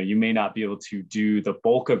 you may not be able to do the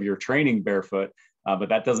bulk of your training barefoot, but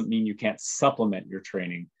that doesn't mean you can't supplement your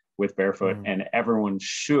training with barefoot. And everyone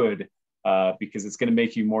should, because it's going to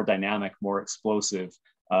make you more dynamic, more explosive,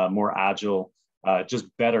 more agile, just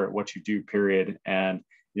better at what you do, period. And,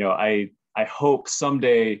 I hope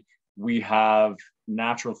someday we have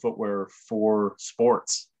natural footwear for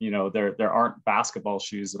sports. There aren't basketball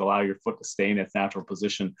shoes that allow your foot to stay in its natural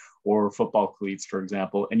position, or football cleats, for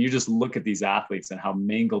example. And you just look at these athletes and how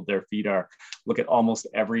mangled their feet are. Look at almost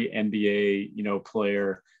every NBA,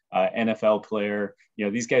 player, NFL player.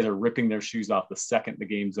 These guys are ripping their shoes off the second the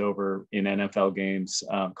game's over in NFL games,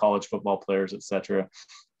 college football players, et cetera.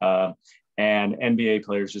 And NBA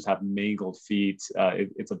players just have mangled feet.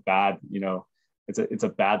 It's a bad, it's a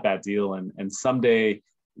bad deal. And someday,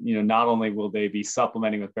 not only will they be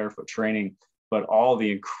supplementing with barefoot training, but all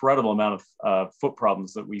the incredible amount of foot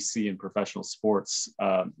problems that we see in professional sports.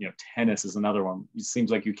 Tennis is another one. It seems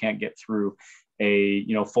like you can't get through a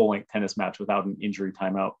full-length tennis match without an injury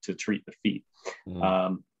timeout to treat the feet.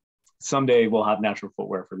 Someday we'll have natural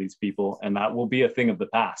footwear for these people, and that will be a thing of the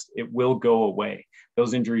past. It will go away.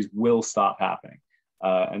 Those injuries will stop happening.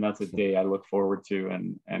 And that's a day I look forward to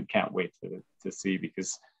and can't wait to see,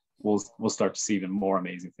 because we'll start to see even more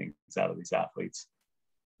amazing things out of these athletes.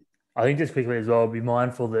 I think just quickly as well, be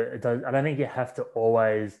mindful that I don't think you have to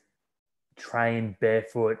always train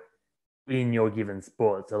barefoot in your given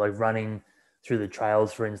sport. So like running through the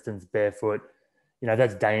trails, for instance, barefoot, if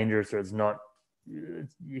that's dangerous or it's not,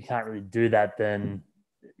 you can't really do that, then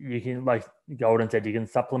you can, like Golden said, you can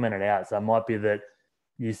supplement it out. So it might be that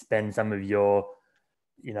you spend some of your,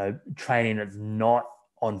 training that's not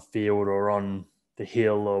on field or on the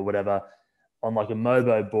hill or whatever, on like a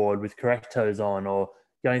Mobo board with correct toes on, or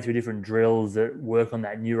going through different drills that work on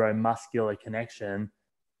that neuromuscular connection,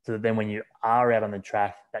 so that then when you are out on the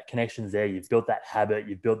track, that connection's there. You've built that habit,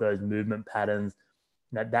 you've built those movement patterns.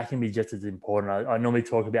 That can be just as important. I normally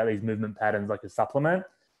talk about these movement patterns like a supplement.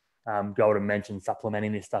 Golden mentioned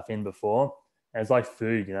supplementing this stuff in before. And it's like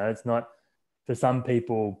food, it's not, for some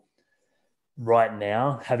people right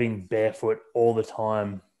now, having barefoot all the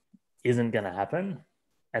time isn't going to happen.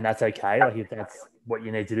 And that's okay. Like if that's what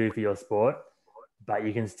you need to do for your sport, but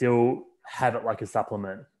you can still have it like a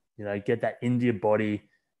supplement, get that into your body,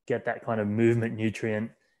 get that kind of movement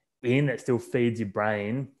nutrient in that still feeds your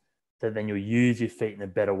brain, so then you'll use your feet in a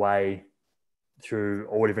better way through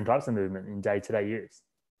all different types of movement in day-to-day use.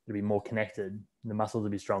 It'll be more connected. The muscles will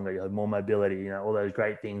be stronger. You'll have more mobility, all those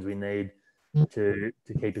great things we need to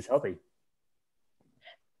keep us healthy.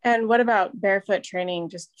 And what about barefoot training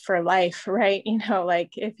just for life, right?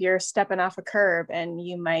 Like if you're stepping off a curb and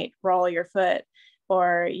you might roll your foot,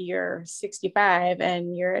 or you're 65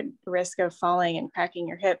 and you're at risk of falling and cracking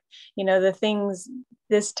your hip, the things,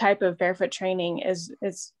 this type of barefoot training is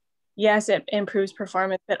yes, it improves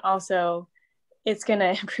performance, but also it's going to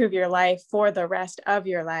improve your life for the rest of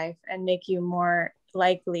your life and make you more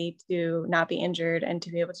likely to not be injured and to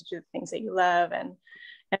be able to do the things that you love. And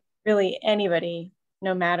really anybody,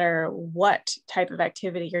 no matter what type of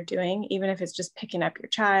activity you're doing, even if it's just picking up your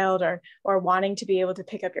child or wanting to be able to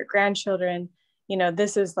pick up your grandchildren,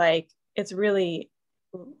 this is like, it's really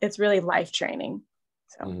life training.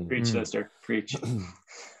 So Preach, sister, preach.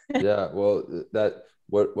 Yeah, well, that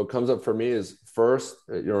what comes up for me is first,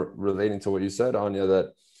 relating to what you said, Anya,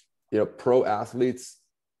 that pro athletes,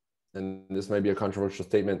 and this might be a controversial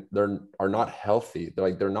statement, are not healthy.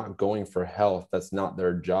 They're not going for health. That's not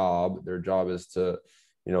their job. Their job is to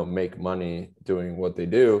make money doing what they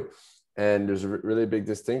do. And there's a really big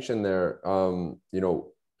distinction there. I'm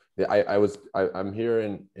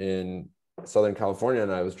here in Southern California,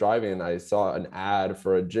 and I was driving and I saw an ad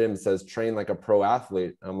for a gym that says train like a pro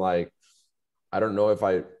athlete. I'm like, I don't know if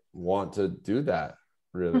I want to do that,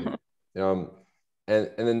 really. And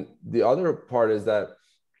then the other part is that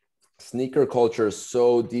sneaker culture is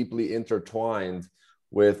so deeply intertwined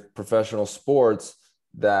with professional sports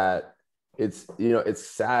that it's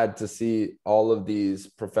sad to see all of these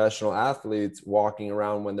professional athletes walking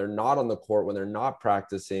around when they're not on the court, when they're not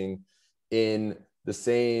practicing, in the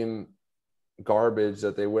same garbage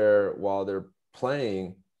that they wear while they're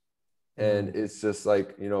playing. and it's just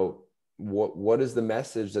like, you know, what is the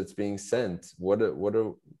message that's being sent? What are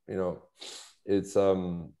you know, it's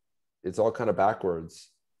all kind of backwards.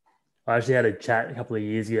 I actually had a chat a couple of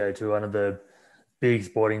years ago to one of the big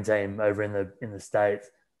sporting team over in the States.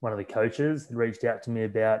 One of the coaches had reached out to me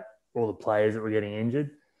about all the players that were getting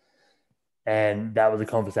injured. And that was a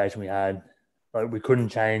conversation we had. Like, we couldn't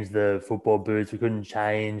change the football boots. We couldn't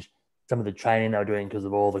change some of the training they were doing because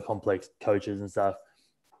of all the complex coaches and stuff.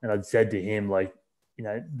 And I'd said to him, like, you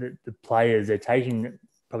know, the players, they're taking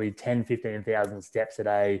probably 10, 15,000 steps a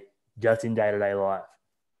day just in day-to-day life.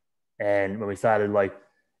 And when we started like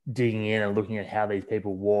digging in and looking at how these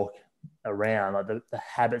people walk around, like the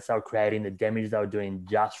habits they were creating, the damage they were doing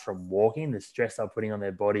just from walking, the stress they were putting on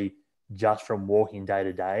their body just from walking day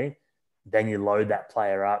to day, then you load that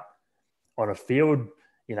player up on a field,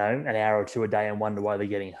 you know, an hour or two a day and wonder why they're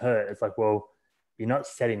getting hurt. It's like, well, you're not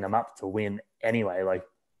setting them up to win anyway. Like,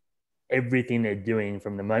 everything they're doing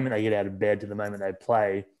from the moment they get out of bed to the moment they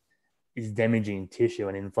play is damaging tissue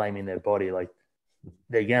and inflaming their body. Like,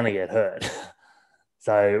 they're going to get hurt.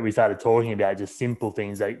 So we started talking about just simple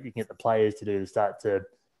things that you can get the players to do to start to,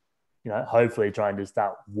 you know, hopefully trying to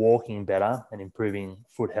start walking better and improving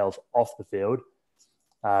foot health off the field.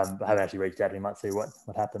 I haven't actually reached out to him. Might see what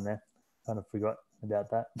happened there. Kind of forgot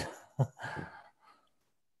about that.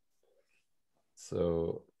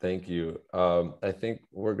 So thank you. I think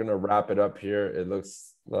we're gonna wrap it up here. It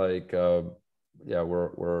looks like yeah,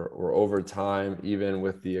 we're over time, even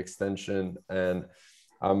with the extension. And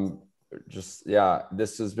just, yeah,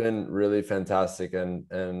 this has been really fantastic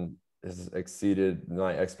and has exceeded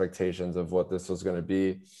my expectations of what this was going to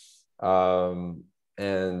be.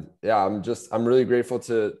 And yeah, I'm really grateful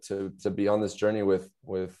to be on this journey with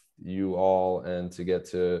you all, and to get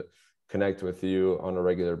to connect with you on a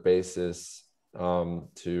regular basis,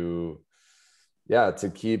 to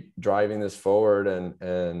keep driving this forward,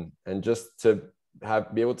 and just to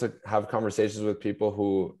be able to have conversations with people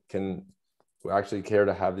who actually care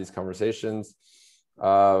to have these conversations.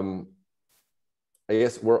 I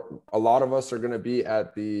guess a lot of us are going to be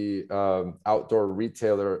at the outdoor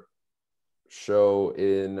retailer show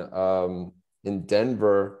in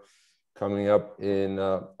Denver coming up in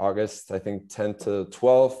August, I think 10th to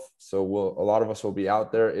 12th. So a lot of us will be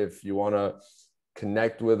out there. If you want to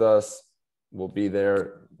connect with us, we'll be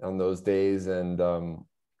there on those days, and going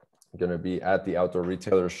to be at the outdoor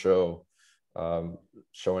retailer show,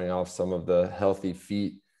 showing off some of the healthy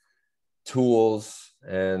feet tools.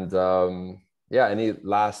 And yeah, any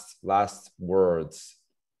last words?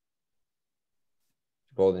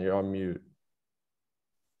 Golden, you're on mute.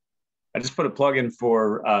 I just put a plug in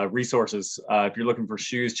for resources. If you're looking for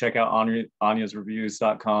shoes, check out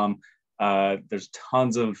anyasreviews.com. There's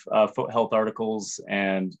tons of foot health articles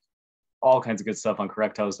and all kinds of good stuff on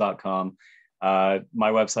correcttoes.com.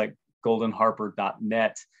 My website,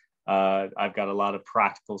 goldenharper.net. I've got a lot of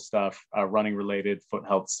practical stuff, running related, foot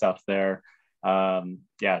health stuff there.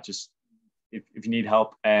 Yeah, just if you need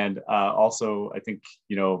help. And also, I think,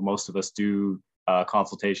 you know, most of us do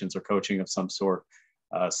consultations or coaching of some sort.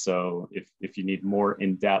 So if you need more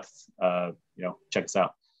in-depth, you know, check us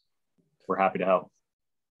out. We're happy to help.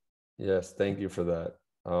 Yes, thank you for that.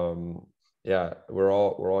 Yeah, we're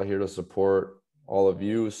all here to support all of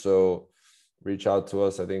you. So reach out to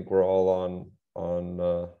us. I think we're all on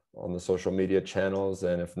the social media channels,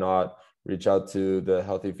 and if not, reach out to the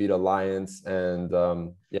Healthy Feet Alliance, and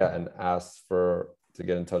yeah, and ask to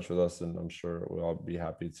get in touch with us, and I'm sure we'll all be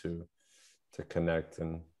happy to connect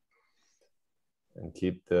and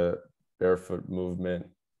keep the barefoot movement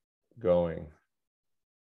going.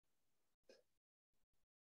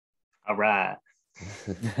 All right.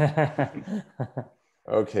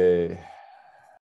 Okay.